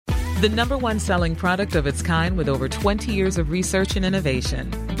The number one selling product of its kind with over 20 years of research and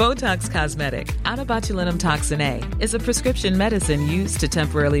innovation. Botox Cosmetic, out of botulinum toxin A, is a prescription medicine used to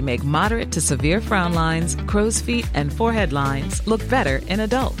temporarily make moderate to severe frown lines, crow's feet, and forehead lines look better in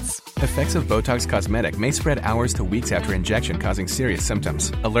adults. Effects of Botox Cosmetic may spread hours to weeks after injection, causing serious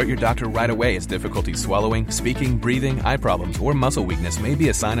symptoms. Alert your doctor right away as difficulty swallowing, speaking, breathing, eye problems, or muscle weakness may be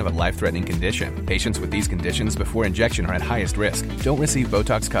a sign of a life-threatening condition. Patients with these conditions before injection are at highest risk. Don't receive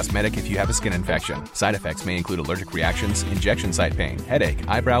Botox Cosmetic if you have a skin infection. Side effects may include allergic reactions, injection site pain, headache,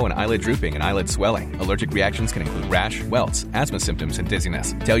 eyebrow and eyelid drooping, and eyelid swelling. Allergic reactions can include rash, welts, asthma symptoms, and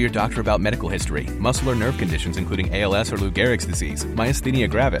dizziness. Tell your doctor about medical history, muscle or nerve conditions including ALS or Lou Gehrig's disease, myasthenia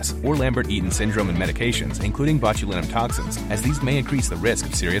gravis, or Lambert-Eaton syndrome and medications, including botulinum toxins, as these may increase the risk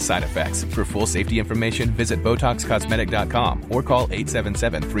of serious side effects. For full safety information, visit BotoxCosmetic.com or call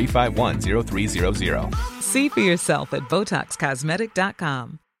 877-351-0300. See for yourself at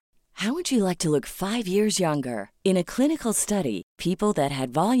BotoxCosmetic.com. How would you like to look 5 years younger? In a clinical study, people that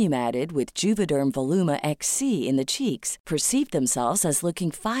had volume added with Juvederm Voluma XC in the cheeks perceived themselves as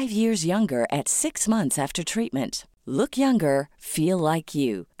looking 5 years younger at 6 months after treatment. Look younger, feel like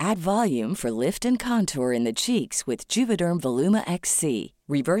you. Add volume for lift and contour in the cheeks with Juvederm Voluma XC.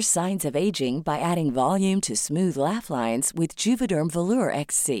 Reverse signs of aging by adding volume to smooth laugh lines with Juvederm Volure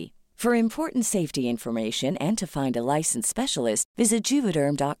XC. For important safety information and to find a licensed specialist, visit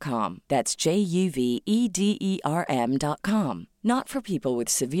Juvederm.com. That's JUVEDERM.com. Not for people with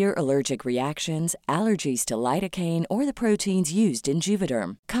severe allergic reactions, allergies to lidocaine, or the proteins used in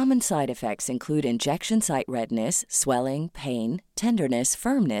Juvederm. Common side effects include injection site redness, swelling, pain, tenderness,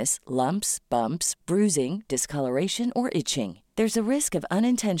 firmness, lumps, bumps, bruising, discoloration, or itching. There's a risk of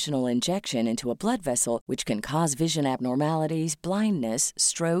unintentional injection into a blood vessel, which can cause vision abnormalities, blindness,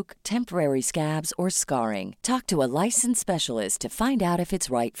 stroke, temporary scabs, or scarring. Talk to a licensed specialist to find out if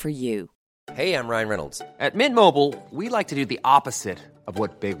it's right for you. Hey, I'm Ryan Reynolds. At Mint Mobile, we like to do the opposite of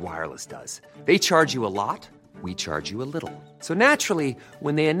what Big Wireless does. They charge you a lot, we charge you a little. So naturally,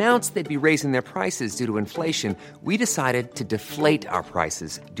 when they announced they'd be raising their prices due to inflation, we decided to deflate our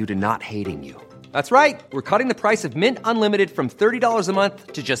prices due to not hating you. That's right. We're cutting the price of Mint Unlimited from $30 a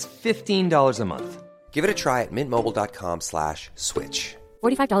month to just $15 a month. Give it a try at mintmobile.com/switch.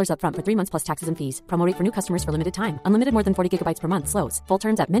 $45 up front for 3 months plus taxes and fees. Promo rate for new customers for limited time. Unlimited more than 40 gigabytes per month. Slows full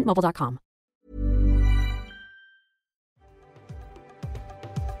terms at mintmobile.com.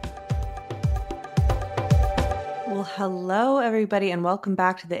 Well, hello, everybody, and welcome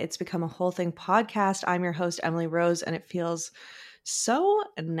back to the It's Become a Whole Thing podcast. I'm your host, Emily Rose, and it feels so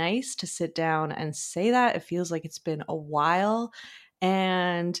nice to sit down and say that. It feels like it's been a while,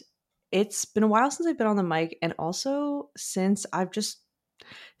 and it's been a while since I've been on the mic, and also since I've just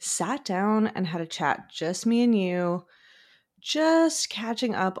sat down and had a chat, just me and you, just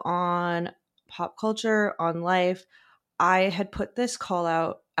catching up on pop culture, on life. I had put this call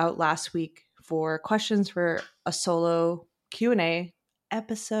out last week for questions for a solo Q&A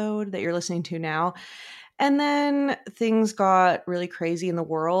episode that you're listening to now. And then things got really crazy in the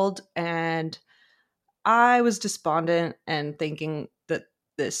world, and I was despondent and thinking that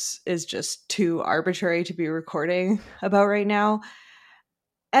this is just too arbitrary to be recording about right now.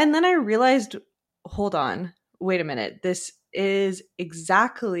 And then I realized, hold on, wait a minute. This is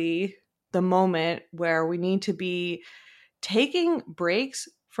exactly the moment where we need to be taking breaks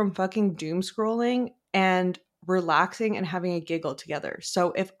from fucking doom scrolling and relaxing and having a giggle together.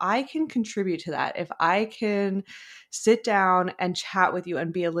 So if I can contribute to that, if I can sit down and chat with you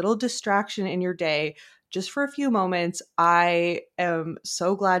and be a little distraction in your day just for a few moments, I am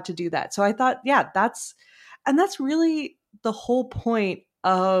so glad to do that. So I thought, yeah, that's really the whole point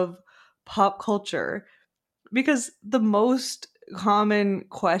of pop culture, because the most common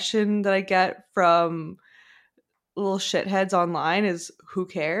question that I get from little shitheads online is, who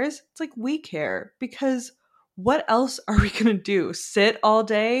cares? It's like, we care, because what else are we going to do? Sit all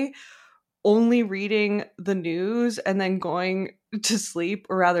day only reading the news and then going to sleep,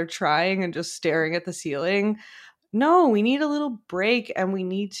 or rather trying and just staring at the ceiling? No, we need a little break, and we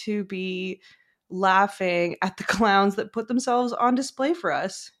need to be laughing at the clowns that put themselves on display for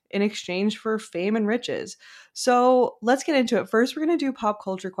us in exchange for fame and riches. So let's get into it. First, we're going to do pop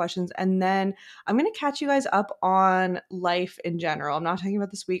culture questions, and then I'm going to catch you guys up on life in general. I'm not talking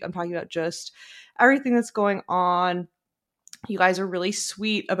about this week. I'm talking about just everything that's going on. You guys are really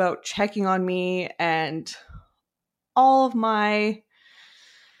sweet about checking on me and all of my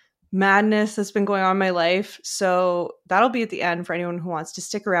madness that's been going on in my life. So that'll be at the end for anyone who wants to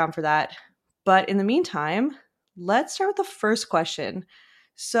stick around for that. But in the meantime, let's start with the first question.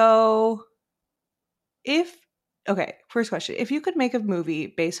 So if Okay, first question. If you could make a movie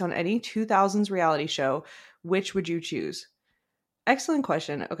based on any 2000s reality show, which would you choose? Excellent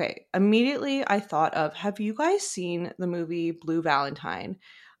question. Okay, immediately I thought of, have you guys seen the movie Blue Valentine?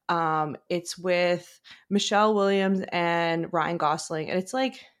 It's with Michelle Williams and Ryan Gosling, and it's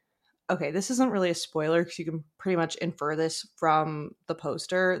like, okay, this isn't really a spoiler because you can pretty much infer this from the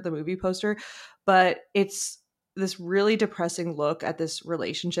poster, the movie poster, but it's this really depressing look at this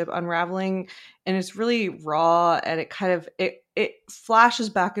relationship unraveling, and it's really raw, and it flashes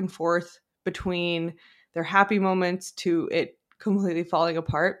back and forth between their happy moments to it completely falling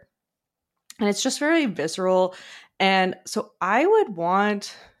apart. And it's just very visceral. And so I would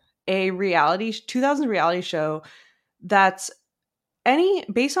want a 2000 reality show that's any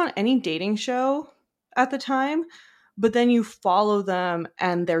based on any dating show at the time, but then you follow them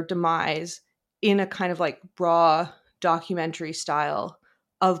and their demise in a kind of like raw documentary style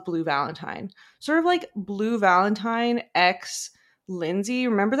of Blue Valentine. Sort of like Blue Valentine X Lindsay.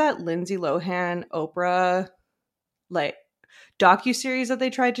 Remember that Lindsay Lohan Oprah like docuseries that they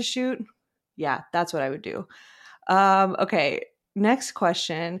tried to shoot? Yeah, that's what I would do. Okay, next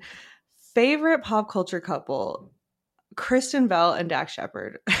question. Favorite pop culture couple? Kristen Bell and Dax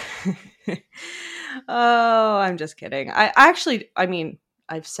Shepard. Oh, I'm just kidding. I mean,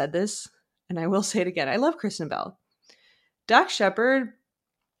 I've said this and I will say it again. I love Kristen Bell. Dax Shepard,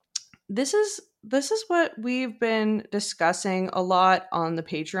 this is what we've been discussing a lot on the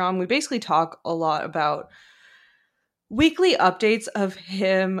Patreon. We basically talk a lot about weekly updates of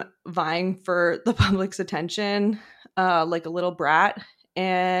him vying for the public's attention, like a little brat.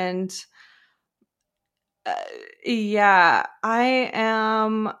 And yeah, I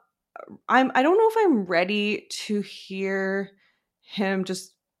don't know if I'm ready to hear him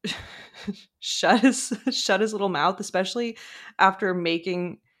just shut his little mouth, especially after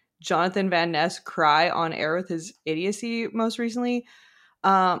making Jonathan Van Ness cry on air with his idiocy most recently.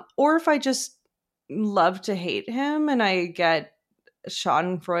 Or if I just love to hate him and I get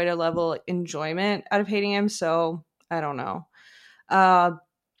Schadenfreude level enjoyment out of hating him. So I don't know.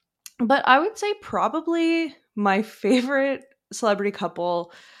 But I would say probably my favorite celebrity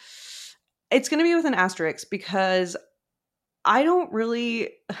couple, it's going to be with an asterisk because I don't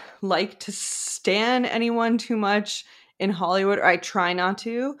really like to stan anyone too much in Hollywood, or I try not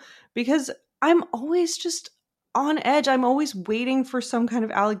to, because I'm always just on edge. I'm always waiting for some kind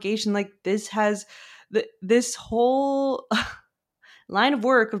of allegation. Like this whole line of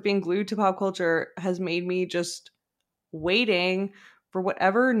work of being glued to pop culture has made me just waiting for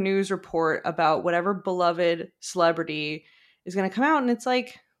whatever news report about whatever beloved celebrity is going to come out. And it's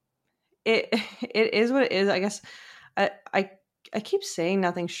like, it is what it is. I guess I keep saying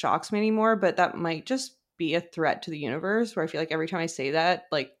nothing shocks me anymore, but that might just be a threat to the universe, where I feel like every time I say that,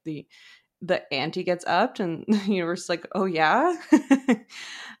 like the ante gets upped and the universe is like, oh yeah.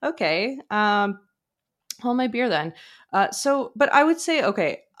 Okay. Hold my beer then. But I would say,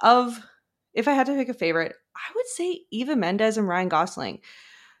 okay, if I had to pick a favorite, I would say Eva Mendes and Ryan Gosling,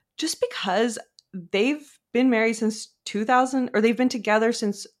 just because they've been married since 2000, or they've been together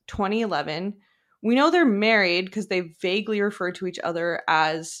since 2011. We know they're married because they vaguely refer to each other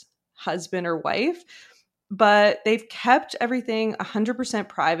as husband or wife, but they've kept everything 100%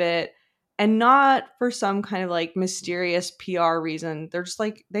 private, and not for some kind of like mysterious PR reason. They're just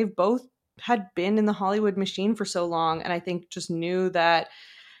like, they've both had been in the Hollywood machine for so long, and I think just knew that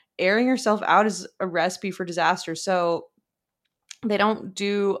airing yourself out is a recipe for disaster. So they don't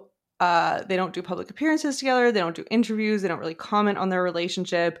do public appearances together. They don't do interviews. They don't really comment on their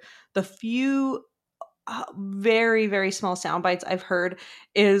relationship. The few very, very small sound bites I've heard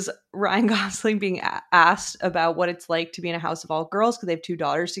is Ryan Gosling being asked about what it's like to be in a house of all girls, because they have 2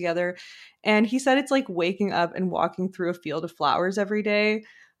 daughters together. And he said it's like waking up and walking through a field of flowers every day.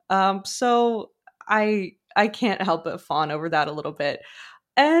 So I can't help but fawn over that a little bit.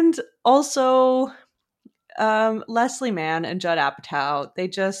 And also Leslie Mann and Judd Apatow, they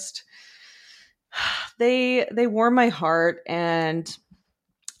just they warm my heart. And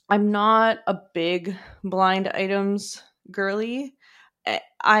I'm not a big blind items girly.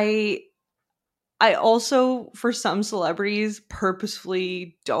 I also, for some celebrities,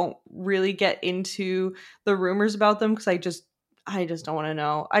 purposefully don't really get into the rumors about them, because I just don't want to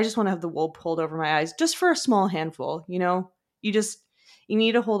know. I just want to have the wool pulled over my eyes, just for a small handful. You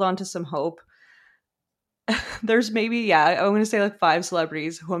need to hold on to some hope. There's maybe, I'm going to say like 5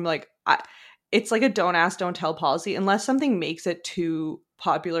 celebrities who I'm like, it's like a don't ask, don't tell policy. Unless something makes it to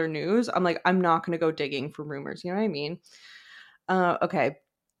popular news, I'm like, I'm not going to go digging for rumors. You know what I mean? Okay.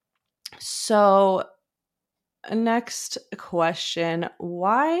 So next question.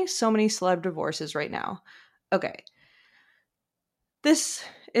 Why so many celeb divorces right now? Okay. This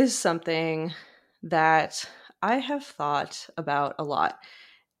is something that I have thought about a lot.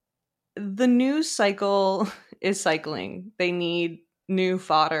 The news cycle is cycling. They need new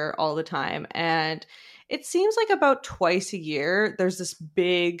fodder all the time. And it seems like about twice a year, there's this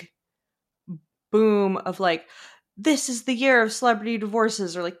big boom of like, this is the year of celebrity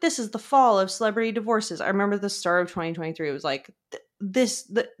divorces, or like, this is the fall of celebrity divorces. I remember the start of 2023, it was like,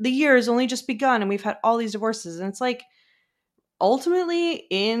 the year has only just begun and we've had all these divorces. And it's like, ultimately,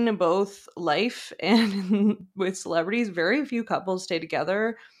 in both life and with celebrities, very few couples stay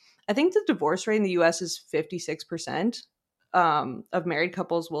together. I think the divorce rate in the US is 56% of married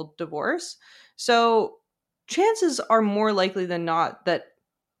couples will divorce. So chances are more likely than not that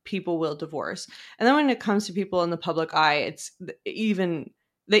people will divorce. And then when it comes to people in the public eye, it's even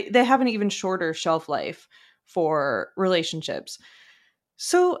they have an even shorter shelf life for relationships.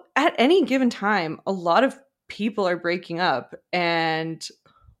 So at any given time, a lot of people are breaking up, and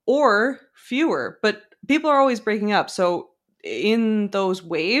or fewer, but people are always breaking up. So in those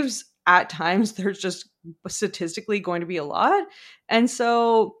waves, at times there's just statistically going to be a lot. And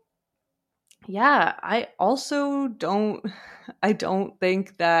so yeah, I don't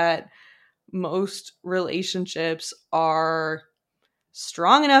think that most relationships are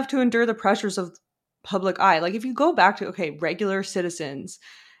strong enough to endure the pressures of public eye. Like if you go back to regular citizens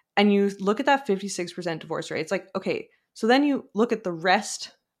and you look at that 56% divorce rate, it's like, okay, so then you look at the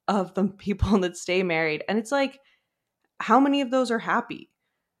rest of the people that stay married, and it's like, how many of those are happy?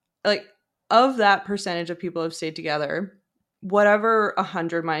 Like, of that percentage of people who have stayed together, whatever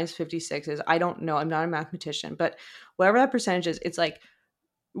 100 minus 56 is, I don't know, I'm not a mathematician, but whatever that percentage is, it's like,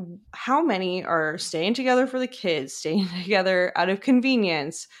 how many are staying together for the kids, staying together out of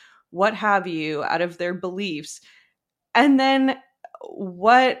convenience, what have you, out of their beliefs? And then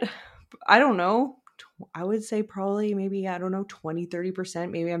what, I don't know, I would say probably maybe, I don't know,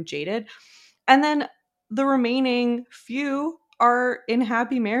 20-30%, maybe I'm jaded. And then the remaining few are in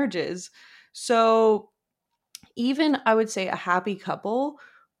happy marriages. So even I would say a happy couple,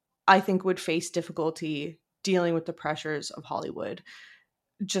 I think, would face difficulty dealing with the pressures of Hollywood,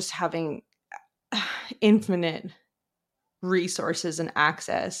 just having infinite resources and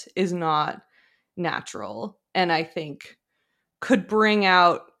access is not natural, and I think could bring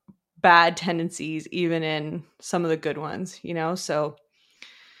out bad tendencies even in some of the good ones, you know? So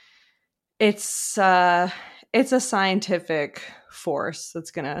it's a scientific force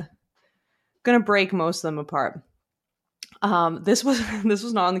that's gonna break most of them apart. This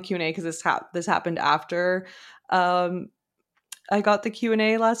was not on the Q&A because this happened after I got the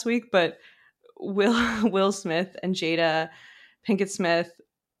Q&A last week, but Will Smith and Jada Pinkett Smith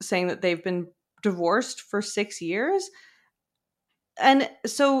saying that they've been divorced for 6 years. And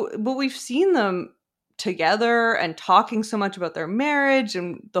so, but we've seen them together and talking so much about their marriage,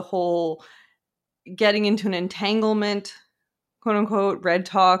 and the whole getting into an entanglement, quote unquote, red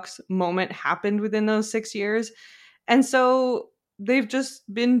talks moment happened within those 6 years. And so they've just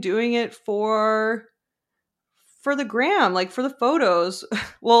been doing it for the gram, like for the photos.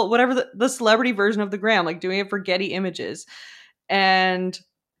 Well, whatever the celebrity version of the gram, like doing it for Getty Images. And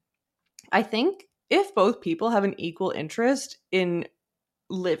I think if both people have an equal interest in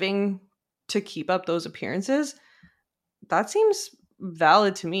living to keep up those appearances, that seems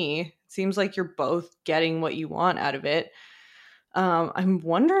valid to me. It seems like you're both getting what you want out of it. I'm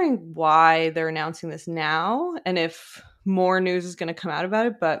wondering why they're announcing this now and if more news is going to come out about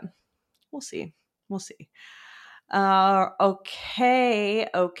it, but we'll see. We'll see.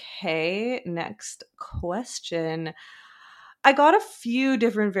 Okay. Next question. I got a few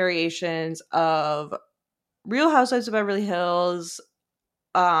different variations of Real Housewives of Beverly Hills,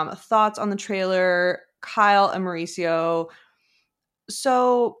 thoughts on the trailer, Kyle and Mauricio.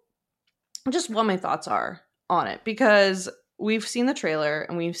 So just what my thoughts are on it, because we've seen the trailer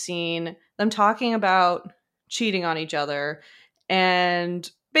and we've seen them talking about cheating on each other and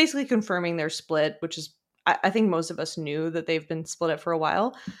basically confirming their split, which is, I think most of us knew that they've been split up for a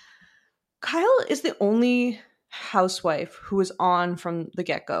while. Kyle is the only housewife who was on from the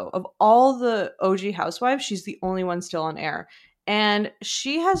get-go. Of all the OG housewives, she's the only one still on air. And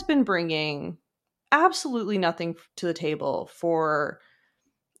she has been bringing absolutely nothing to the table for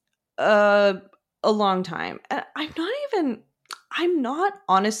a long time. And I'm not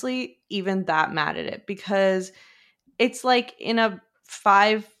honestly even that mad at it, because it's like in a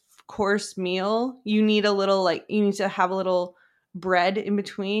 5-course meal, you need to have a little bread in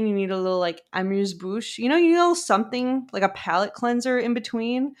between. You need a little like amuse-bouche, you need a little something like a palate cleanser in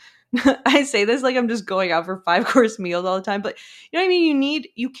between I say this like I'm just going out for 5-course meals all the time, but you know what I mean?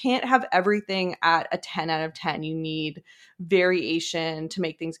 You can't have everything at a 10 out of 10. You need variation to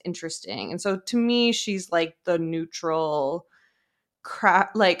make things interesting. And so to me, she's like the neutral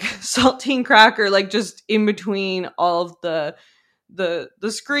like saltine cracker, like just in between all of the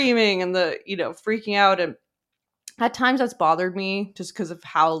screaming and the, you know, freaking out. And at times that's bothered me just because of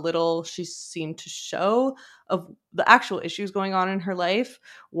how little she seemed to show of the actual issues going on in her life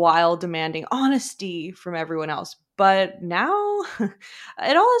while demanding honesty from everyone else. But now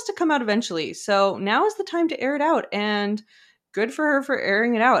it all has to come out eventually. So now is the time to air it out, and good for her for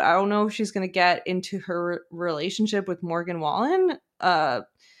airing it out. I don't know if she's going to get into her relationship with Morgan Wallen. I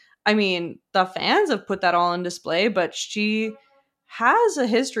mean, the fans have put that all on display, but she has a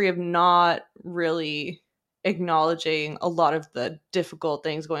history of not really acknowledging a lot of the difficult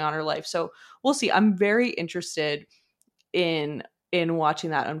things going on in her life. So we'll see. I'm very interested in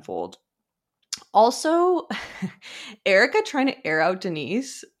watching that unfold. Also, Erica trying to air out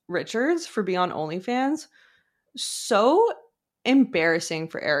Denise Richards for being on OnlyFans. So embarrassing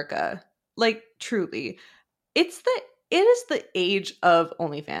for Erica. Like, truly. It is the age of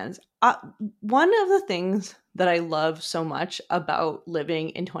OnlyFans. One of the things that I love so much about living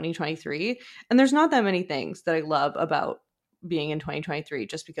in 2023, and there's not that many things that I love about being in 2023,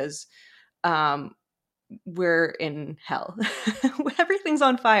 just because we're in hell. Everything's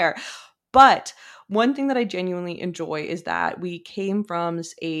on fire. But one thing that I genuinely enjoy is that we came from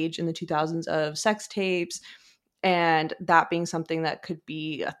this age in the 2000s of sex tapes, and that being something that could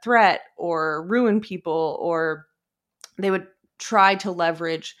be a threat or ruin people, or they would try to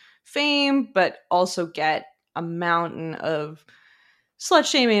leverage fame, but also get a mountain of slut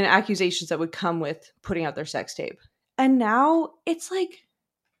shaming and accusations that would come with putting out their sex tape. And now it's like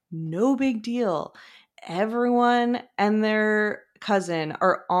no big deal. Everyone and their cousin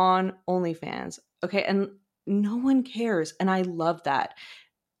are on OnlyFans. Okay. And no one cares. And I love that.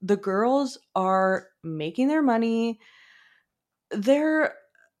 The girls are making their money. They're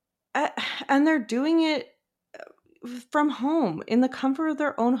doing it from home, in the comfort of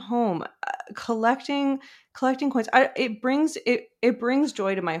their own home, collecting coins. It brings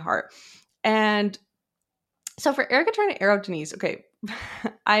joy to my heart. And so for Erica trying to air out Denise, okay,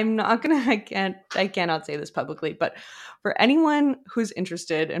 I cannot say this publicly, but for anyone who's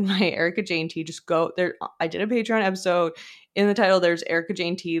interested in my Erica Jane tea, just go there. I did a Patreon episode. In the title, there's Erica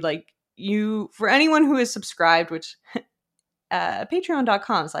Jane tea. Like, for anyone who is subscribed, which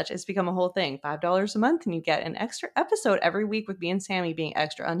patreon.com/it's become a whole thing, $5 a month, and you get an extra episode every week with me and Sammy being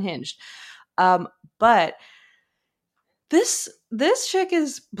extra unhinged. But this chick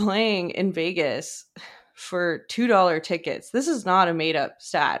is playing in Vegas for $2 tickets. This is not a made up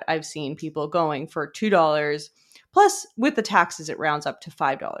stat. I've seen people going for $2, plus with the taxes it rounds up to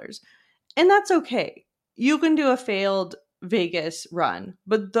 $5, and that's okay. You can do a failed Vegas run,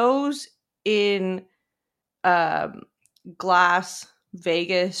 but those in glass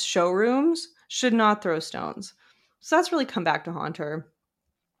Vegas showrooms should not throw stones. So that's really come back to haunt her.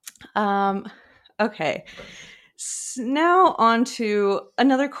 Okay. Now on to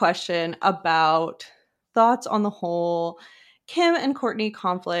another question about thoughts on the whole Kim and Kourtney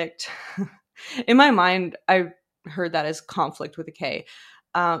conflict. In my mind, I heard that as conflict with a K.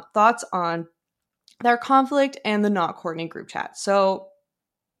 Thoughts on their conflict and the Not Kourtney group chat. So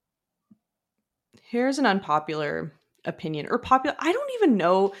here's an unpopular opinion, or popular. I don't even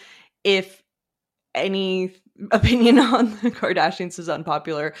know if any opinion on the Kardashians is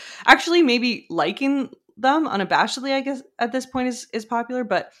unpopular. Actually, maybe liking them unabashedly, I guess, at this point is popular.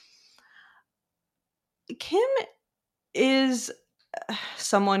 But Kim is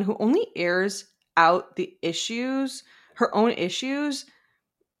someone who only airs out the issues, her own issues,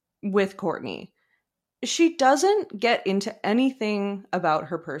 with Kourtney. She doesn't get into anything about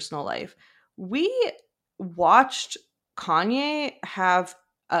her personal life. We watched Kanye have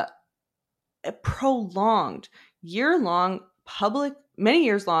a prolonged, many years long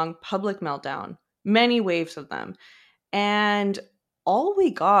public meltdown, many waves of them. And all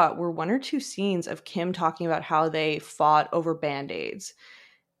we got were 1 or 2 scenes of Kim talking about how they fought over Band-Aids.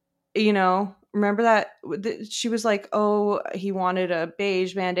 You know, remember that? She was like, oh, he wanted a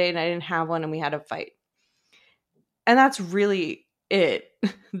beige Band-Aid and I didn't have one and we had a fight. And that's really it.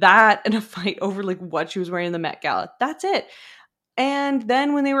 That and a fight over like what she was wearing in the Met Gala. That's it. And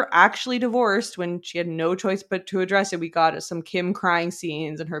then when they were actually divorced, when she had no choice but to address it, we got some Kim crying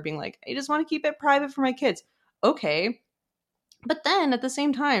scenes and her being like, I just want to keep it private for my kids. Okay. But then at the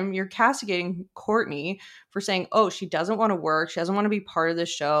same time, you're castigating Kourtney for saying, oh, she doesn't want to work. She doesn't want to be part of this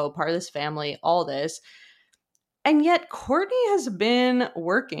show, part of this family, all this. And yet Kourtney has been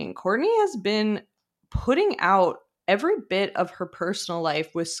working. Kourtney has been putting out every bit of her personal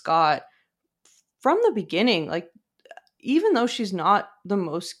life with Scott from the beginning. Like, even though she's not the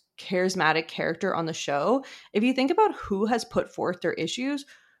most charismatic character on the show, if you think about who has put forth their issues,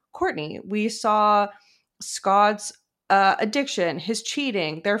 Kourtney. We saw Scott's addiction, his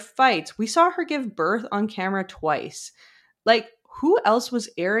cheating, their fights. We saw her give birth on camera twice. Like, who else was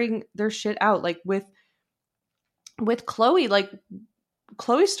airing their shit out? Like, with Khloé, like,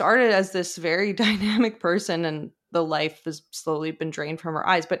 Khloé started as this very dynamic person, and the life has slowly been drained from her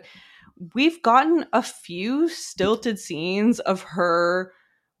eyes. But we've gotten a few stilted scenes of her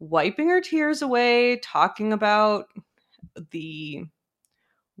wiping her tears away, talking about the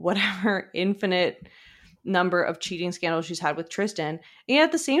whatever infinite number of cheating scandals she's had with Tristan. And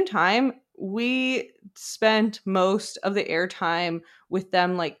at the same time, we spent most of the airtime with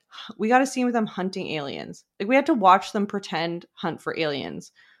them, like, we got a scene with them hunting aliens. Like, we had to watch them pretend hunt for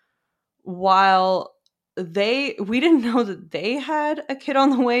aliens while we didn't know that they had a kid on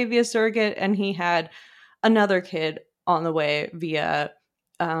the way via surrogate, and he had another kid on the way via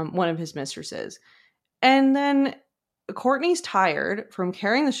one of his mistresses. And then Kourtney's tired from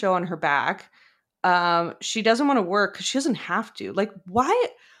carrying the show on her back. She doesn't want to work because she doesn't have to. Like, why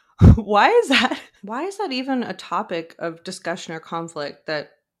is that? Why is that even a topic of discussion or conflict, that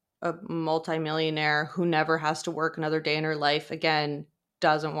a multimillionaire who never has to work another day in her life again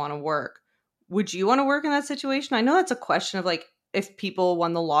doesn't want to work? Would you want to work in that situation? I know that's a question of, like, if people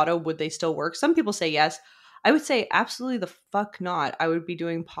won the lotto, would they still work? Some people say yes. I would say absolutely the fuck not. I would be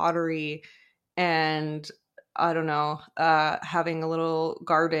doing pottery and, I don't know, having a little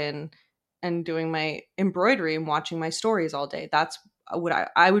garden and doing my embroidery and watching my stories all day. That's what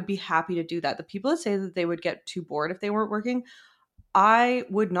I would be happy to do that. The people that say that they would get too bored if they weren't working, I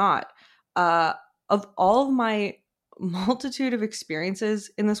would not. Of all of my multitude of experiences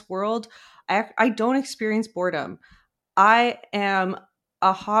in this world, I don't experience boredom. I am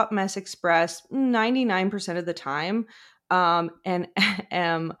a hot mess express 99% of the time, and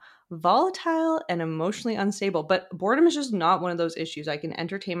am volatile and emotionally unstable. But boredom is just not one of those issues. I can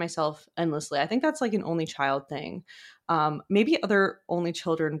entertain myself endlessly. I think that's like an only child thing. Maybe other only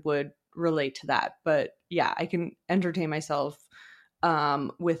children would relate to that. But yeah, I can entertain myself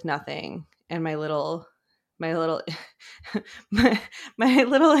with nothing and my little my little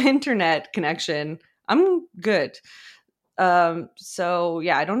internet connection. I'm good. So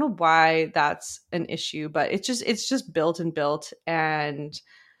yeah, I don't know why that's an issue, but it's just built, and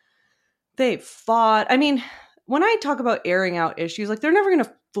they fought. I mean, when I talk about airing out issues, like, they're never going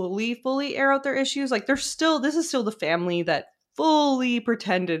to fully air out their issues. Like, this is still the family that fully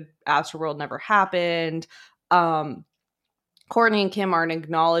pretended Astroworld never happened. Kourtney and Kim aren't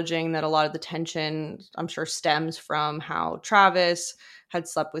acknowledging that a lot of the tension, I'm sure, stems from how Travis had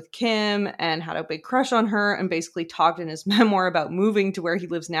slept with Kim and had a big crush on her, and basically talked in his memoir about moving to where he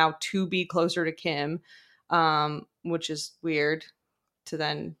lives now to be closer to Kim, which is weird to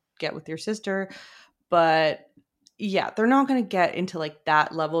then get with your sister. But yeah, they're not going to get into, like,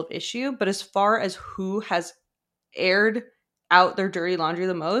 that level of issue. But as far as who has aired out their dirty laundry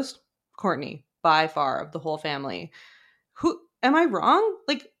the most, Kourtney, by far, of the whole family. Who am I wrong?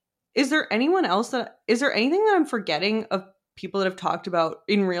 Like, is there anything that I'm forgetting of people that have talked about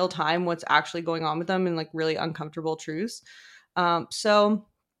in real time what's actually going on with them in, like, really uncomfortable truths? So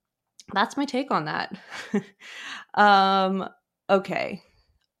that's my take on that. Okay.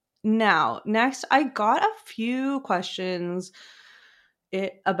 Now, next, I got a few questions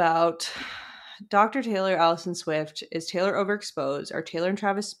about Dr. Taylor, Allison Swift. Is Taylor overexposed? Are Taylor and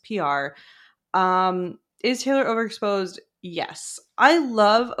Travis PR? Is Taylor overexposed? Yes.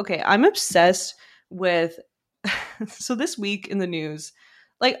 I'm obsessed with, so this week in the news,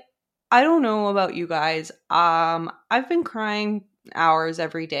 like, I don't know about you guys. I've been crying hours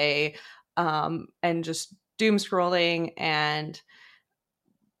every day, and just doom scrolling, and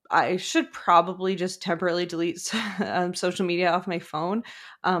I should probably just temporarily delete social media off my phone,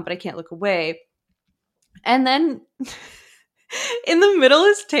 but I can't look away. And then in the middle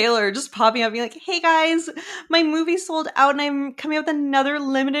is Taylor just popping up being like, hey guys, my movie sold out and I'm coming out with another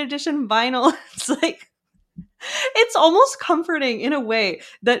limited edition vinyl. It's like, it's almost comforting in a way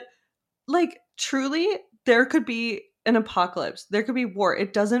that, like, truly there could be an apocalypse. There could be war.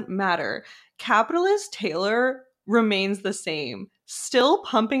 It doesn't matter. Capitalist Taylor remains the same, still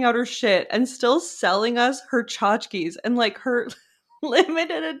pumping out her shit and still selling us her tchotchkes and, like, her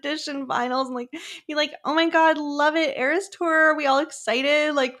limited edition vinyls, and, like, be like, oh my god, love it, Eras Tour, are we all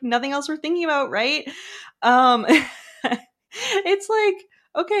excited? Like, nothing else we're thinking about, right? It's like,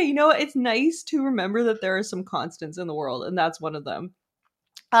 okay, you know what? It's nice to remember that there are some constants in the world, and that's one of them.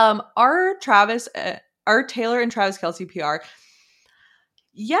 Our Taylor and Travis Kelce PR,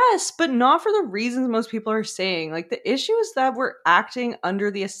 yes, but not for the reasons most people are saying. Like, the issue is that we're acting under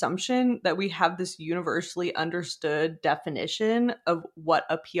the assumption that we have this universally understood definition of what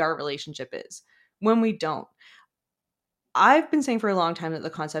a PR relationship is, when we don't. I've been saying for a long time that the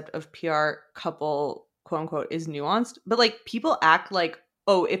concept of PR couple, quote unquote, is nuanced, but like, people act like,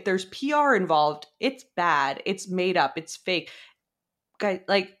 oh, if there's PR involved, it's bad, it's made up, it's fake. Guys,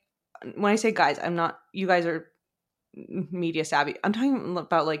 like, when I say guys, I'm not, you guys are media savvy. I'm talking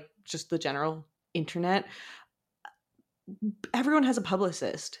about like just the general internet. Everyone has a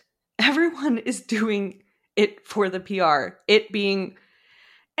publicist. Everyone is doing it for the PR. It being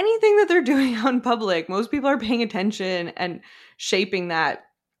anything that they're doing out in public, most people are paying attention and shaping that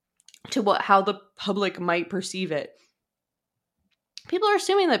to how the public might perceive it. People are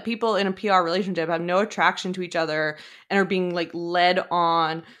assuming that people in a PR relationship have no attraction to each other and are being like led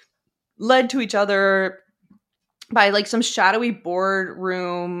to each other by like some shadowy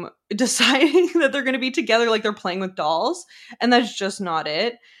boardroom deciding that they're going to be together like they're playing with dolls. And that's just not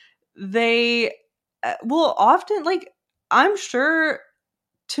it. They will often, like, I'm sure,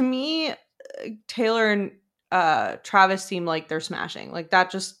 to me, Taylor and Travis seem like they're smashing. Like, that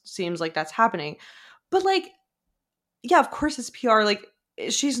just seems like that's happening. But like, yeah, of course it's PR. Like,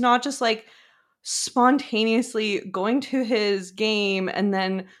 she's not just like spontaneously going to his game and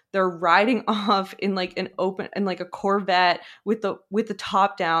then they're riding off in like a Corvette with the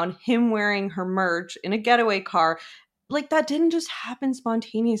top down, him wearing her merch in a getaway car. Like, that didn't just happen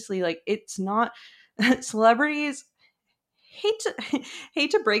spontaneously. Like, it's not. Celebrities, hate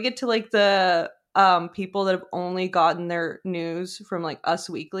to break it to like the people that have only gotten their news from like Us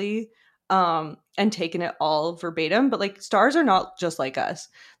Weekly and taken it all verbatim, but like, stars are not just like us.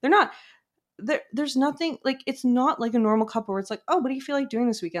 They're not. There's nothing, like, it's not like a normal couple where it's like, oh, what do you feel like doing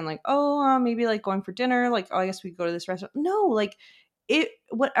this weekend? Like, oh, maybe like going for dinner. Like, oh, I guess we go to this restaurant. No, like,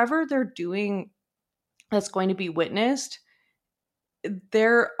 whatever they're doing that's going to be witnessed,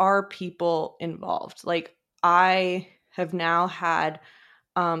 there are people involved. Like, I have now had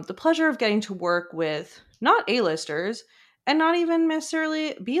the pleasure of getting to work with not A-listers and not even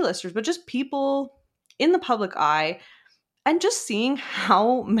necessarily B-listers, but just people in the public eye. And just seeing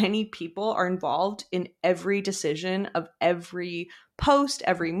how many people are involved in every decision of every post,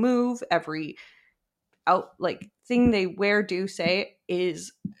 every move, every thing they wear, do, say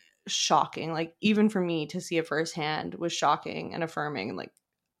is shocking. Like, even for me to see it firsthand was shocking and affirming. And like,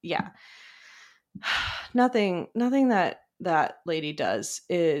 yeah, nothing that lady does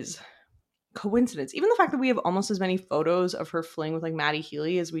is coincidence. Even the fact that we have almost as many photos of her fling with like Maddie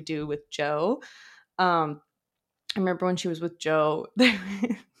Healy as we do with Joe. I remember when she was with Joe,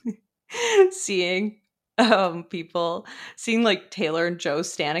 seeing like Taylor and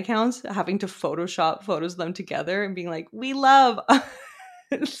Joe's Stan accounts, having to Photoshop photos of them together and being like, we love.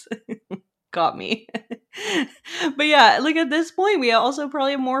 Got me. But yeah, like, at this point, we also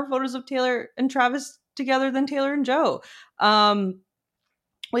probably have more photos of Taylor and Travis together than Taylor and Joe.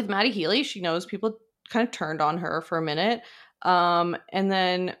 With Maddie Healy, she knows people kind of turned on her for a minute. And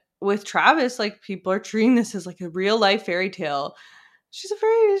then with Travis, like, people are treating this as like a real life fairy tale. She's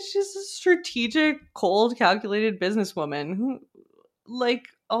a strategic, cold, calculated businesswoman who like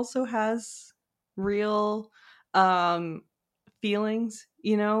also has real feelings,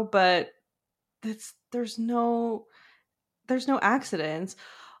 you know, but there's no accidents.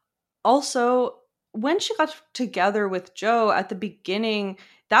 Also, when she got together with Joe at the beginning,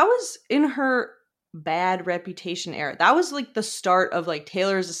 that was in her bad reputation era. That was like the start of like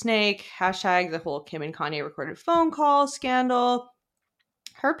Taylor's a snake, hashtag the whole Kim and Kanye recorded phone call scandal.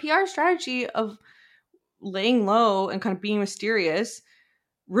 Her PR strategy of laying low and kind of being mysterious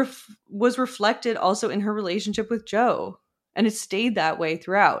was reflected also in her relationship with Joe, and it stayed that way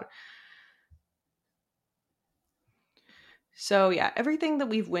throughout. So yeah, everything that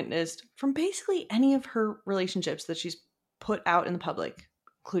we've witnessed from basically any of her relationships that she's put out in the public,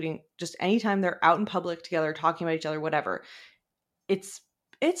 including just anytime they're out in public together, talking about each other, whatever, it's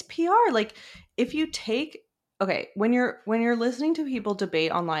PR. Like, if you take, okay, when you're listening to people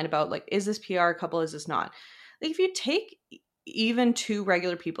debate online about like, is this PR couple, is this not? Like, if you take even two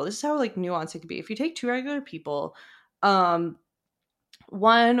regular people, this is how like nuanced it could be. If you take two regular people, one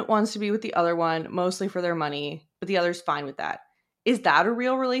wants to be with the other one mostly for their money, but the other's fine with that. Is that a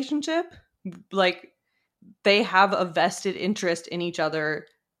real relationship? Like, they have a vested interest in each other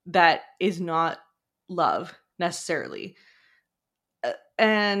that is not love necessarily.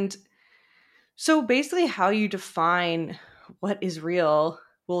 And so basically how you define what is real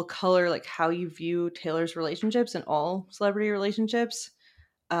will color like how you view Taylor's relationships and all celebrity relationships.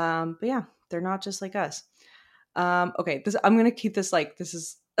 But yeah, they're not just like us. Okay, I'm gonna keep this like this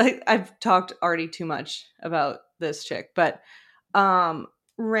is I've talked already too much about this chick, but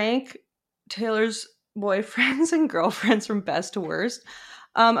rank Taylor's boyfriends and girlfriends from best to worst.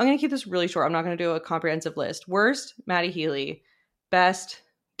 I'm gonna keep this really short. I'm not gonna do a comprehensive list. Worst, Maddie Healy. Best,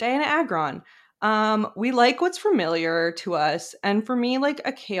 Diana Agron. We like what's familiar to us, and for me, like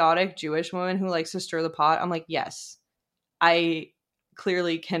a chaotic Jewish woman who likes to stir the pot, I'm like, yes, I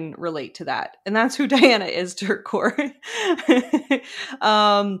clearly can relate to that. And that's who Diana is to her core.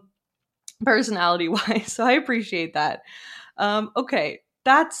 Personality wise. So I appreciate that. Okay.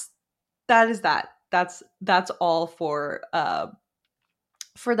 That's all for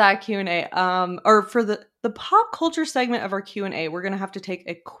that Q&A. Or for the pop culture segment of our Q&A, we're going to have to take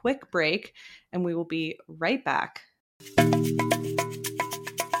a quick break and we will be right back.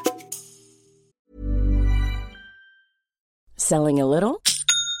 Selling a little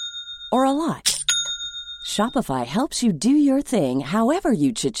or a lot? Shopify helps you do your thing however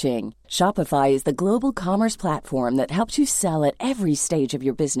you cha-ching. Shopify is the global commerce platform that helps you sell at every stage of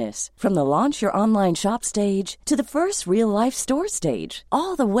your business. From the launch your online shop stage to the first real-life store stage,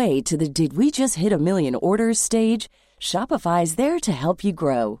 all the way to the did we just hit a million orders stage. Shopify is there to help you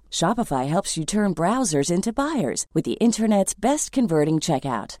grow. Shopify helps you turn browsers into buyers with the internet's best converting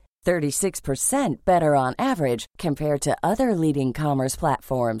checkout. 36% better on average compared to other leading commerce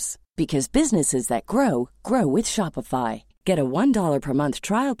platforms. Because businesses that grow, grow with Shopify. Get a $1 per month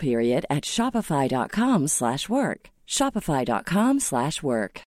trial period at shopify.com/work.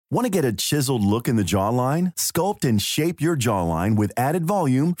 Shopify.com/work. Want to get a chiseled look in the jawline? Sculpt and shape your jawline with added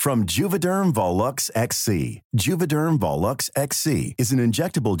volume from Juvederm Volux XC. Juvederm Volux XC is an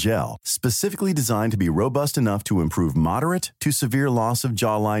injectable gel specifically designed to be robust enough to improve moderate to severe loss of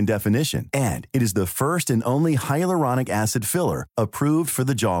jawline definition. And it is the first and only hyaluronic acid filler approved for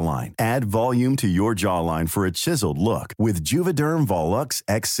the jawline. Add volume to your jawline for a chiseled look with Juvederm Volux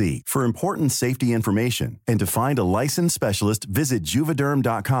XC. For important safety information and to find a licensed specialist, visit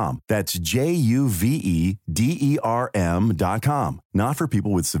Juvederm.com. That's Juvederm.com. Not for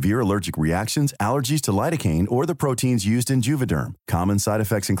people with severe allergic reactions, allergies to lidocaine, or the proteins used in Juvederm. Common side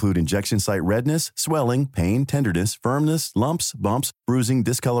effects include injection site redness, swelling, pain, tenderness, firmness, lumps, bumps, bruising,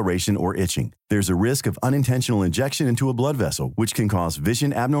 discoloration, or itching. There's a risk of unintentional injection into a blood vessel, which can cause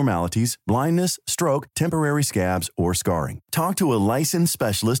vision abnormalities, blindness, stroke, temporary scabs, or scarring. Talk to a licensed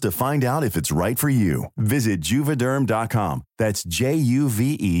specialist to find out if it's right for you. Visit Juvederm.com. That's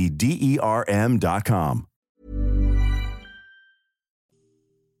Juvederm.com.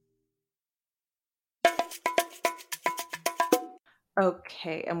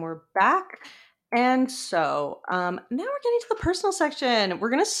 Okay, and we're back. And so now we're getting to the personal section. We're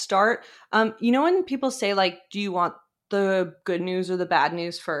going to start, when people say, like, do you want the good news or the bad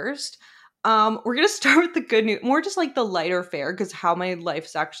news first? We're going to start with the good news, more just like the lighter fare, because how my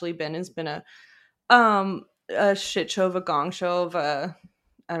life's actually been has been a shit show of a gong show of a,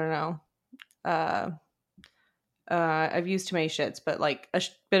 I don't know. I've used too many shits, but like a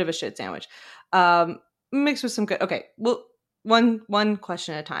bit of a shit sandwich mixed with some good. Okay, well, one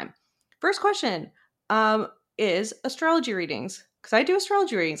question at a time. First question is astrology readings, because I do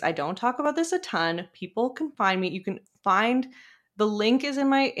astrology readings. I don't talk about this a ton. People can find me. You can find the link is in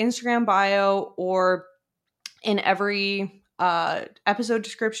my Instagram bio or in every episode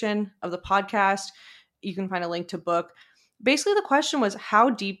description of the podcast. You can find a link to book. Basically, the question was,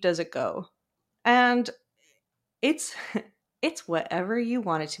 how deep does it go? And it's whatever you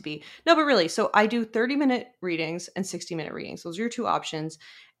want it to be. No, but really, so I do 30-minute readings and 60-minute readings. Those are your two options.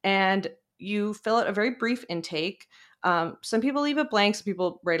 And you fill out a very brief intake. Some people leave it blank. Some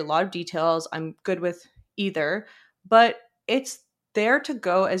people write a lot of details. I'm good with either. But it's there to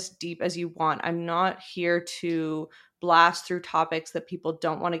go as deep as you want. I'm not here to blast through topics that people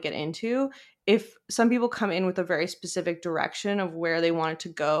don't want to get into. If some people come in with a very specific direction of where they wanted to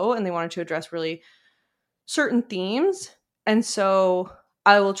go and they wanted to address really certain themes, and so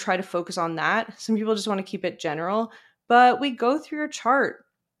I will try to focus on that. Some people just want to keep it general, but we go through your chart.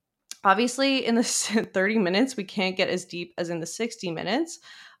 Obviously, in the 30 minutes, we can't get as deep as in the 60 minutes.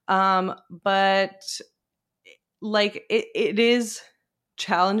 But like it is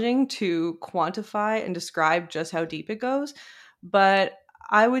challenging to quantify and describe just how deep it goes. But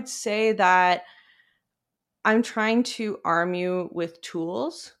I would say that I'm trying to arm you with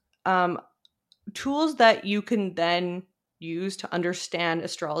tools that you can then use to understand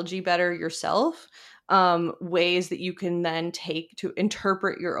astrology better yourself, ways that you can then take to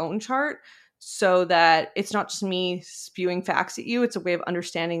interpret your own chart so that it's not just me spewing facts at you. It's a way of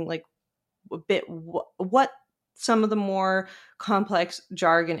understanding like a bit what some of the more complex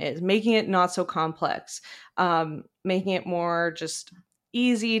jargon is, making it not so complex, making it more just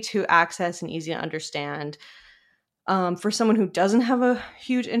easy to access and easy to understand. For someone who doesn't have a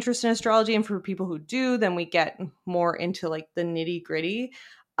huge interest in astrology, and for people who do, then we get more into like the nitty gritty.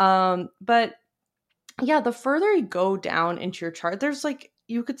 But yeah, the further you go down into your chart, there's like,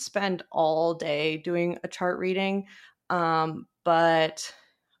 you could spend all day doing a chart reading. But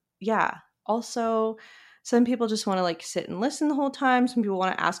yeah, also some people just want to like sit and listen the whole time. Some people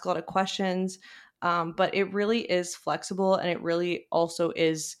want to ask a lot of questions. But it really is flexible, and it really also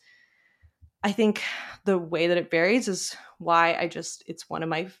is, I think the way that it varies is why it's one of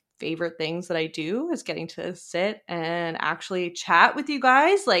my favorite things that I do, is getting to sit and actually chat with you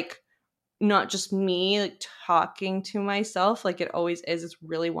guys. Like, not just me like talking to myself like it always is. It's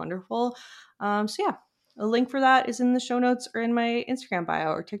really wonderful. So yeah, a link for that is in the show notes or in my Instagram bio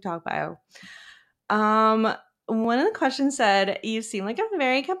or TikTok bio. One of the questions said, you seem like a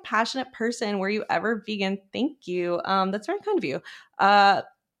very compassionate person. Were you ever vegan? Thank you. That's very kind of you.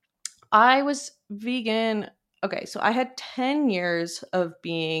 I was vegan. Okay, so I had 10 years of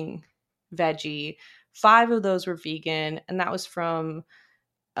being veggie. 5 of those were vegan, and that was from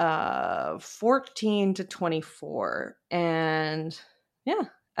 14 to 24. And yeah,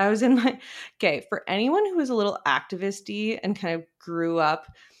 I was in my okay, for anyone who was a little activist-y and kind of grew up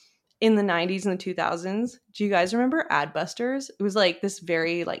in the 90s and the 2000s, do you guys remember Adbusters? It was like this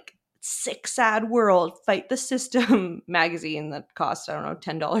very like sick sad world, fight the system magazine that cost, I don't know,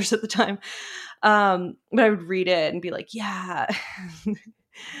 $10 at the time. But I would read it and be like, yeah.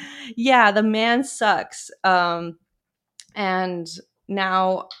 Yeah, the man sucks. And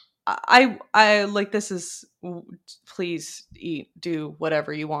now I like, this is, please eat, do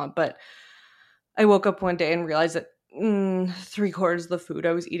whatever you want, but I woke up one day and realized that 3/4 of the food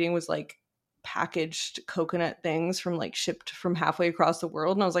I was eating was like packaged coconut things from like shipped from halfway across the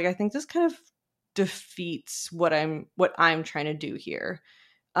world. And I was like, I think this kind of defeats what I'm trying to do here.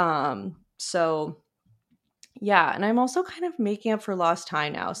 So yeah, and I'm also kind of making up for lost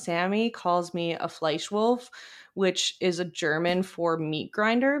time now. Sammy calls me a Fleischwolf, which is a German for meat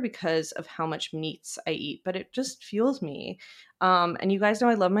grinder because of how much meats I eat, but it just fuels me. And you guys know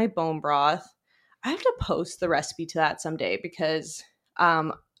I love my bone broth. I have to post the recipe to that someday because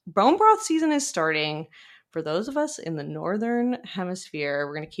bone broth season is starting. For those of us in the northern hemisphere,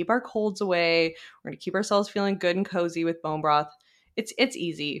 we're going to keep our colds away. We're going to keep ourselves feeling good and cozy with bone broth. It's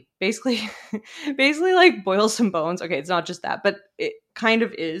easy. Basically like boil some bones. Okay, it's not just that, but it kind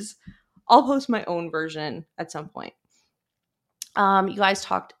of is. I'll post my own version at some point. You guys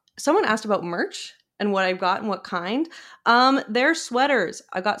someone asked about merch and what I've got and what kind. They're sweaters.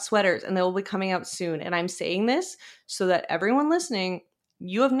 I got sweaters and they will be coming out soon. And I'm saying this so that everyone listening,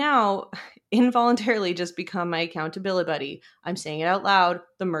 you have now involuntarily just become my accountability buddy. I'm saying it out loud.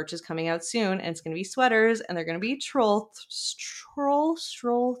 The merch is coming out soon, and it's going to be sweaters, and they're going to be troll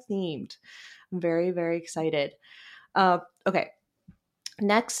themed. I'm very, very excited. Okay.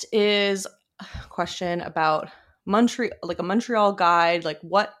 Next is a question about Montreal, like a Montreal guide. Like,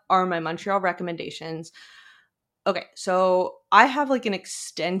 what are my Montreal recommendations? Okay, so I have like an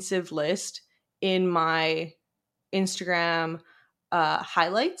extensive list in my Instagram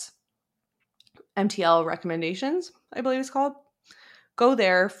highlights, MTL recommendations, I believe it's called. Go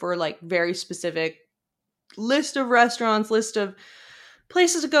there for like very specific list of restaurants, list of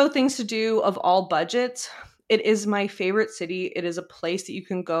places to go, things to do of all budgets. It is my favorite city. It is a place that you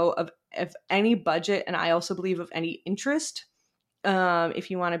can go of any budget, and I also believe of any interest. If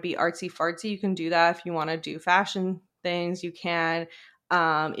you want to be artsy fartsy, you can do that. If you want to do fashion things, you can.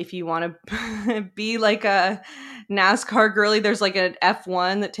 If you want to be like a NASCAR girly, there's like an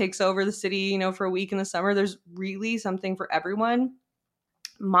F1 that takes over the city, you know, for a week in the summer. There's really something for everyone.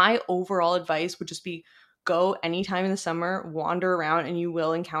 My overall advice would just be go anytime in the summer, wander around, and you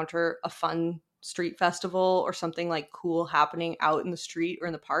will encounter a fun street festival or something like cool happening out in the street or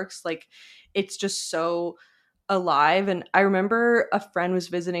in the parks. Like, it's just so alive. And I remember a friend was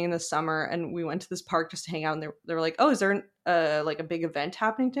visiting in the summer and we went to this park just to hang out, and they were like, oh, is there like a big event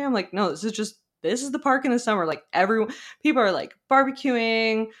happening today? I'm like, no, this is the park in the summer. Like, people are like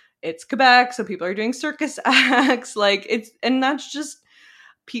barbecuing. It's Quebec, so people are doing circus acts. Like, and that's just,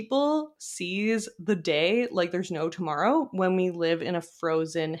 people seize the day like there's no tomorrow when we live in a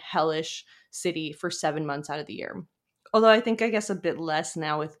frozen, hellish city for 7 months out of the year. Although I guess a bit less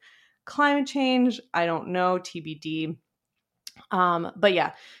now with climate change. I don't know, TBD. But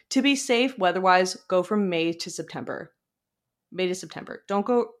yeah, to be safe weather-wise, go from May to September. Don't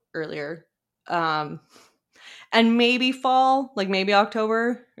go earlier. And maybe fall, like maybe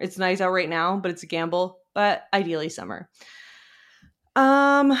October. It's nice out right now, but it's a gamble. But ideally summer.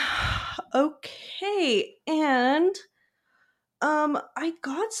 Okay, and I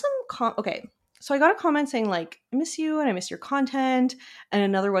got some so I got a comment saying like, I miss you and I miss your content, and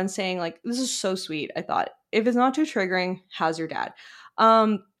another one saying like, this is so sweet. I thought, if it's not too triggering, how's your dad?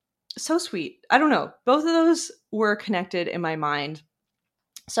 So sweet. I don't know. Both of those were connected in my mind.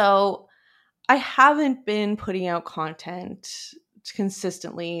 So I haven't been putting out content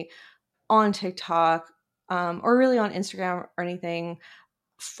consistently on TikTok or really on Instagram or anything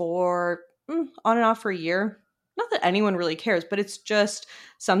for on and off for a year. Not that anyone really cares, but it's just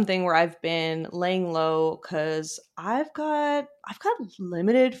something where I've been laying low because I've got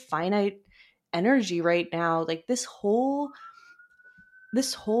limited, finite energy right now. Like this whole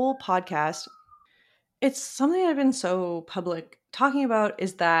podcast, it's something I've been so public talking about,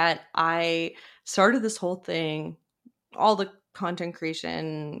 is that I started this whole thing, all the content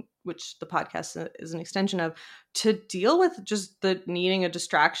creation, which the podcast is an extension of, to deal with just the needing a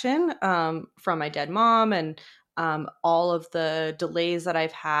distraction from my dead mom and all of the delays that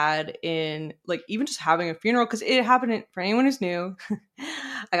I've had in like even just having a funeral, because it happened for anyone who's new.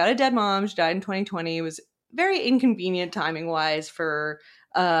 I got a dead mom. She died in 2020. It was very inconvenient timing wise for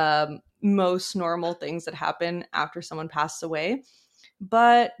most normal things that happen after someone passes away.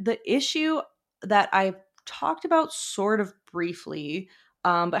 But the issue that I've talked about sort of briefly,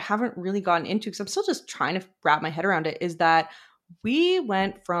 but haven't really gotten into because I'm still just trying to wrap my head around it, is that we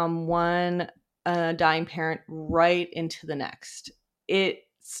went from one dying parent right into the next.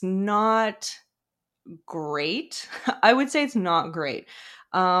 It's not great. I would say it's not great.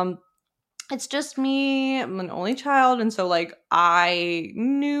 It's just me. I'm an only child. And so like I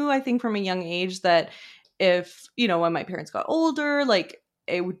knew, I think from a young age, that if, when my parents got older, like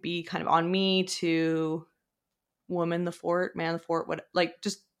it would be kind of on me to woman the fort, man the fort,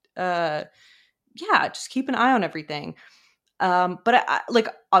 just keep an eye on everything. But I like,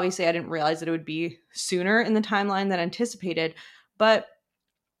 obviously I didn't realize that it would be sooner in the timeline than anticipated. But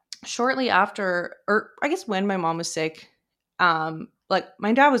shortly after, or I guess when my mom was sick, like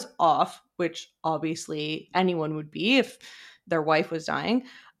my dad was off, which obviously anyone would be if their wife was dying.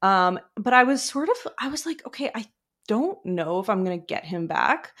 But I was like, okay, I don't know if I'm going to get him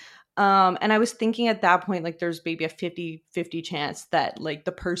back. And I was thinking at that point, like there's maybe a 50-50 chance that like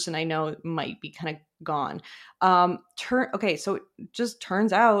the person I know might be kind of gone. So it just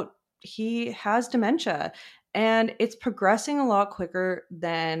turns out he has dementia, and it's progressing a lot quicker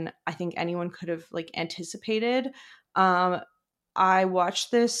than I think anyone could have like anticipated. I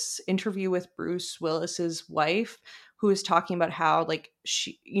watched this interview with Bruce Willis's wife, who is talking about how like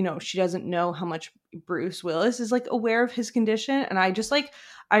she doesn't know how much Bruce Willis is like aware of his condition. And I just like,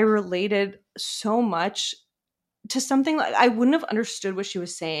 I related so much to something. Like I wouldn't have understood what she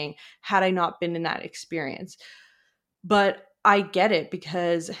was saying had I not been in that experience. But I get it,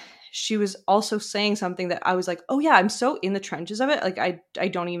 because she was also saying something that I was like, oh yeah, I'm so in the trenches of it. Like I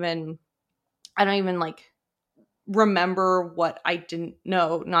don't even like remember what I didn't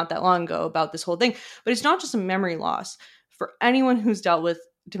know not that long ago about this whole thing. But it's not just a memory loss. For anyone who's dealt with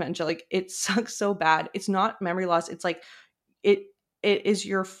dementia, like it sucks so bad. It's not memory loss. It's like it is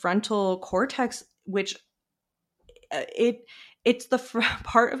your frontal cortex, which it's the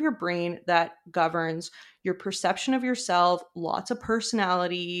part of your brain that governs your perception of yourself, lots of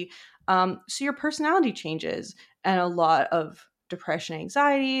personality. So your personality changes, and a lot of depression,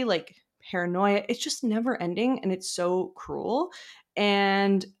 anxiety, like paranoia. It's just never ending, and it's so cruel.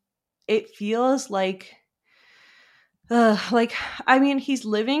 And it feels like, I mean, he's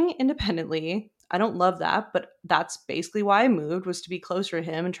living independently. I don't love that, but that's basically why I moved, was to be closer to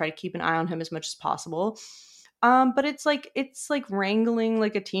him and try to keep an eye on him as much as possible. But it's like wrangling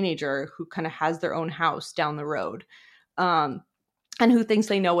like a teenager who kind of has their own house down the road, and who thinks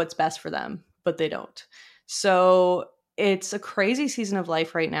they know what's best for them, but they don't. So it's a crazy season of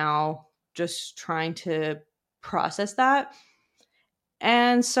life right now, just trying to process that.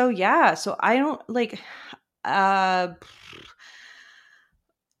 And so, yeah, so I don't like,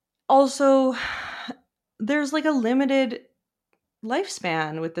 also there's like a limited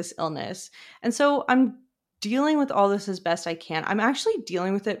lifespan with this illness. And so I'm dealing with all this as best I can. I'm actually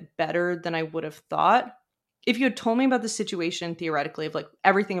dealing with it better than I would have thought. If you had told me about the situation theoretically of like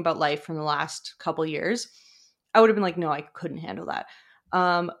everything about life from the last couple years, I would have been like, no, I couldn't handle that.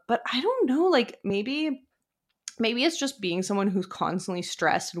 But I don't know, like maybe it's just being someone who's constantly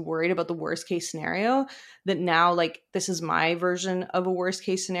stressed and worried about the worst case scenario, that now like this is my version of a worst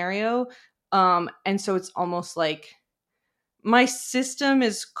case scenario. And so it's almost like my system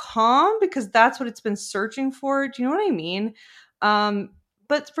is calm because that's what it's been searching for. Do you know what I mean?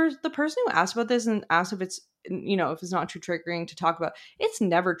 But for the person who asked about this and asked if it's, if it's not too triggering to talk about, it's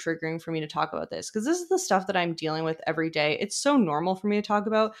never triggering for me to talk about this because this is the stuff that I'm dealing with every day. It's so normal for me to talk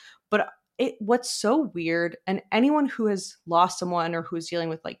about, but what's so weird, and anyone who has lost someone or who's dealing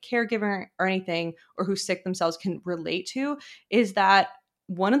with like caregiving or anything, or who's sick themselves can relate to, is that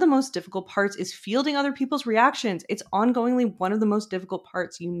one of the most difficult parts is fielding other people's reactions. It's ongoingly one of the most difficult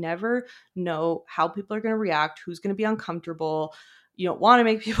parts. You never know how people are going to react, who's going to be uncomfortable. You don't want to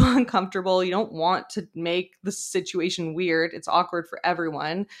make people uncomfortable. You don't want to make the situation weird. It's awkward for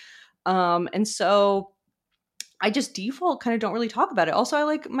everyone. And so I just default kind of don't really talk about it. Also, I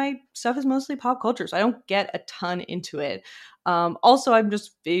like my stuff is mostly pop culture, so I don't get a ton into it. Also, I'm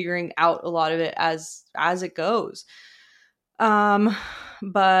just figuring out a lot of it as it goes.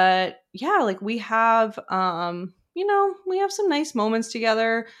 But yeah, like we have we have some nice moments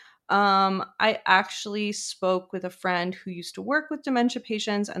together. I actually spoke with a friend who used to work with dementia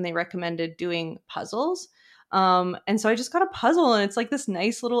patients, and they recommended doing puzzles. And so I just got a puzzle, and it's like this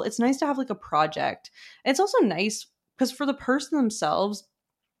nice little, it's nice to have like a project. And it's also nice because for the person themselves,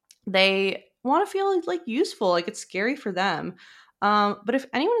 they want to feel like useful, like it's scary for them. But if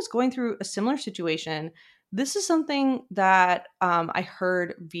anyone is going through a similar situation, this is something that I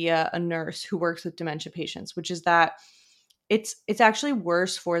heard via a nurse who works with dementia patients, which is that it's actually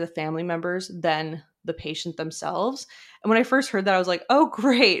worse for the family members than the patient themselves. And when I first heard that, I was like, oh,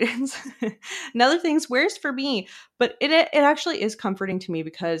 great. Another thing's worse for me. But it actually is comforting to me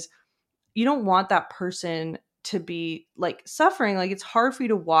because you don't want that person to be like suffering. Like it's hard for you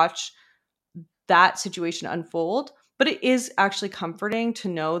to watch that situation unfold, but it is actually comforting to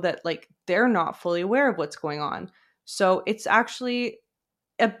know that like they're not fully aware of what's going on. So it's actually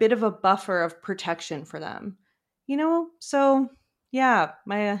a bit of a buffer of protection for them, So yeah,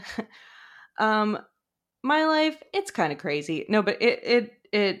 my my life, it's kind of crazy. No, but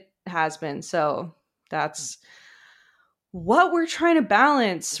it has been. So that's what we're trying to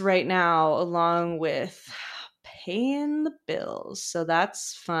balance right now, along with paying the bills. So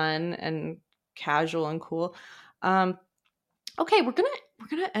that's fun and casual and cool. Okay, we're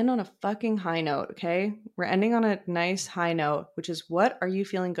gonna end on a fucking high note. Okay, we're ending on a nice high note, which is, what are you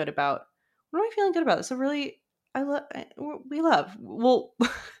feeling good about? What am I feeling good about? It's a really we love. Well,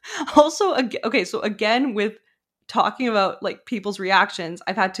 also, okay, so again, with talking about like people's reactions,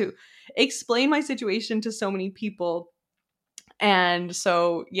 I've had to explain my situation to so many people, and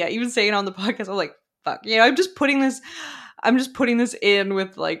so yeah, even saying on the podcast, I'm like, fuck, I'm just putting this in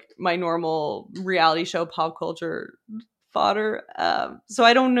with like my normal reality show pop culture fodder. So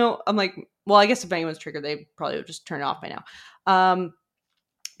I don't know. I'm like, well, I guess if anyone's triggered, they probably would just turn it off by now.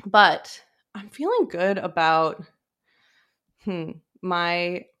 But I'm feeling good about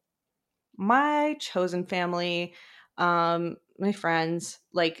my chosen family, my friends.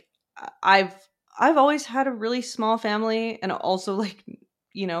 Like I've always had a really small family, and also like,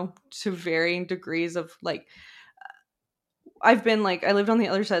 to varying degrees of like, I've been like, I lived on the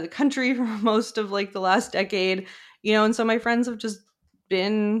other side of the country for most of like the last decade, and so my friends have just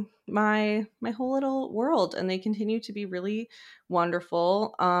been my whole little world, and they continue to be really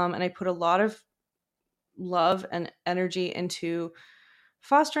wonderful. And I put a lot of love and energy into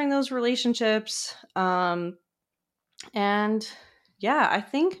fostering those relationships. And yeah, I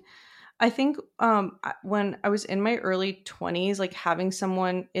think when I was in my early 20s, like having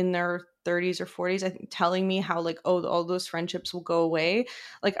someone in their 30s or 40s, I think, telling me how like, oh, all those friendships will go away,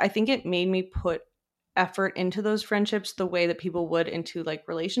 like I think it made me put effort into those friendships the way that people would into like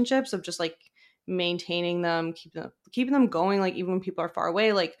relationships, of just like maintaining them, keeping them going, like even when people are far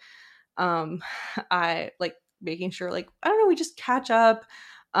away. Like I like making sure, like, I don't know, we just catch up,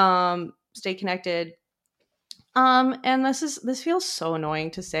 stay connected. And this feels so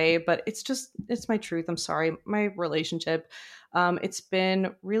annoying to say, but it's my truth. I'm sorry. My relationship, it's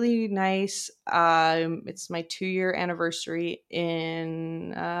been really nice. It's my 2-year anniversary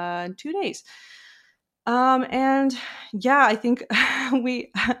in 2 days. And yeah, I think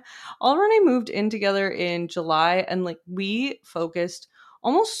we already moved in together in July, and like we focused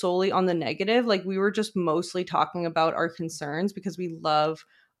almost solely on the negative. Like we were just mostly talking about our concerns because we love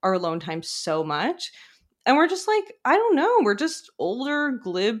our alone time so much. And we're just like, I don't know, we're just older,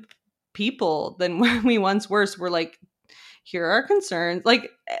 glib people than we once were. So we're like, here are our concerns, like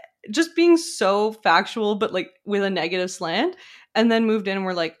just being so factual, but like with a negative slant. And then moved in and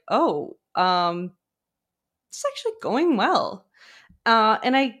we're like, oh, it's actually going well.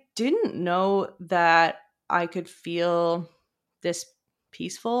 And I didn't know that I could feel this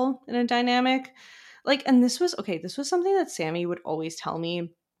peaceful in a dynamic. like, and this was something that Sammy would always tell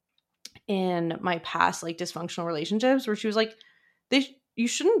me in my past like dysfunctional relationships, where she was like, you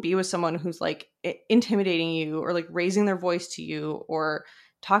shouldn't be with someone who's like intimidating you or like raising their voice to you or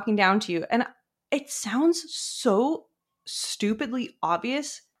talking down to you. And it sounds so stupidly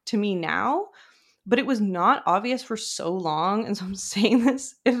obvious to me now, but it was not obvious for so long. And so I'm saying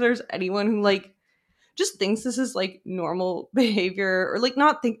this, if there's anyone who like just thinks this is like normal behavior, or like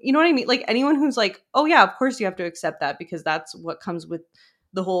not think, you know what I mean? Like anyone who's like, oh yeah, of course you have to accept that because that's what comes with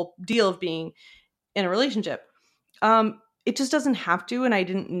the whole deal of being in a relationship. It just doesn't have to. And I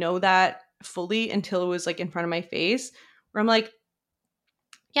didn't know that fully until it was like in front of my face, where I'm like,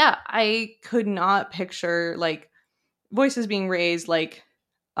 yeah, I could not picture like voices being raised, like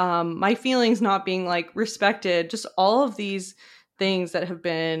my feelings not being like respected, just all of these things that have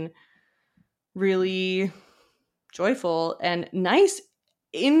been really joyful and nice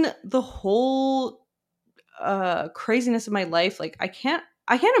in the whole craziness of my life. Like I can't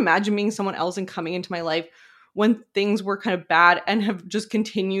imagine being someone else and coming into my life when things were kind of bad and have just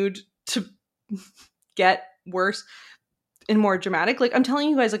continued to get worse and more dramatic. Like I'm telling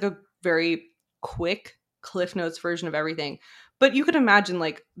you guys like a very quick Cliff Notes version of everything, but you could imagine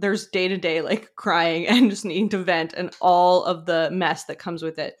like there's day to day like crying and just needing to vent and all of the mess that comes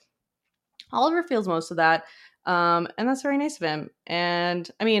with it. Oliver feels most of that, and that's very nice of him.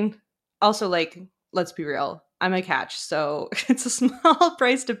 And I mean, also like, let's be real, I'm a catch, so it's a small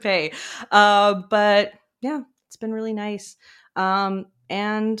price to pay, but yeah, it's been really nice.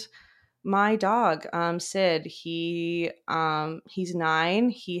 And my dog, Sid, he's 9.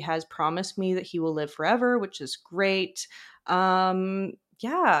 He has promised me that he will live forever, which is great.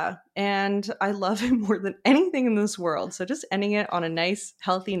 Yeah, and I love him more than anything in this world. So just ending it on a nice,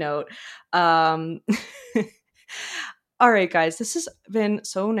 healthy note. All right, guys, this has been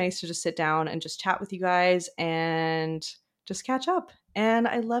so nice to just sit down and just chat with you guys and just catch up. And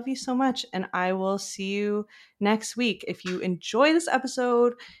I love you so much. And I will see you next week. If you enjoy this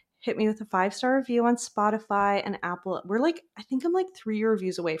episode, hit me with a 5-star review on Spotify and Apple. I think I'm like 3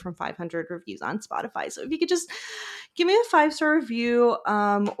 reviews away from 500 reviews on Spotify. So if you could just give me a 5-star review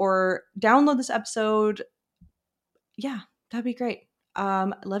or download this episode, yeah, that'd be great.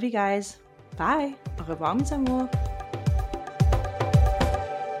 Love you guys. Bye. Au revoir, mes amours.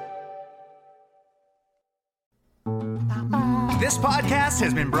 This podcast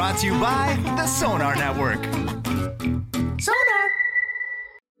has been brought to you by the Sonar Network. Sonar!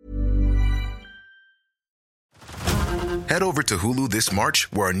 Head over to Hulu this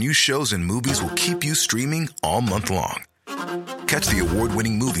March, where our new shows and movies will keep you streaming all month long. Catch the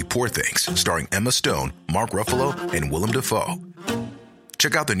award-winning movie Poor Things, starring Emma Stone, Mark Ruffalo, and Willem Dafoe.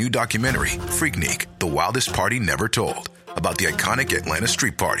 Check out the new documentary, Freaknik, The Wildest Party Never Told, about the iconic Atlanta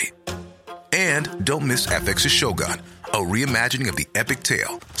Street Party. And don't miss FX's Shogun, a reimagining of the epic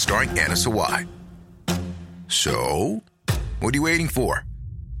tale, starring Anna Sawai. So, what are you waiting for?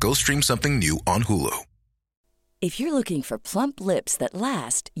 Go stream something new on Hulu. If you're looking for plump lips that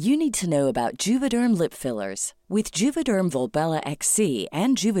last, you need to know about Juvederm lip fillers. With Juvederm Volbella XC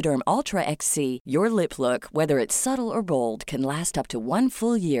and Juvederm Ultra XC, your lip look, whether it's subtle or bold, can last up to 1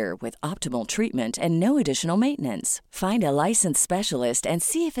 full year with optimal treatment and no additional maintenance. Find a licensed specialist and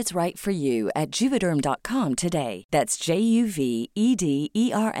see if it's right for you at Juvederm.com today. That's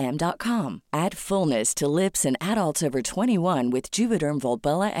JUVEDERM.com. Add fullness to lips in adults over 21 with Juvederm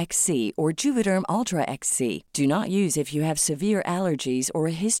Volbella XC or Juvederm Ultra XC. Do not use if you have severe allergies or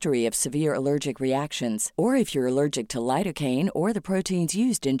a history of severe allergic reactions, or if you're allergic to lidocaine or the proteins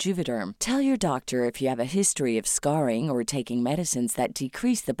used in Juvederm. Tell your doctor if you have a history of scarring or taking medicines that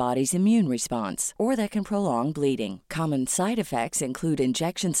decrease the body's immune response or that can prolong bleeding. Common side effects include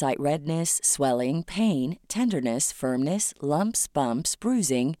injection site redness, swelling, pain, tenderness, firmness, lumps, bumps,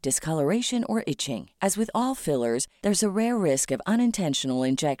 bruising, discoloration, or itching. As with all fillers, there's a rare risk of unintentional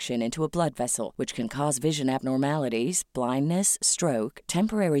injection into a blood vessel, which can cause vision abnormalities, blindness, stroke,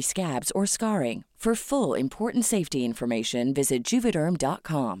 temporary scabs, or scarring. For full, important safety information, visit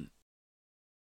Juvederm.com.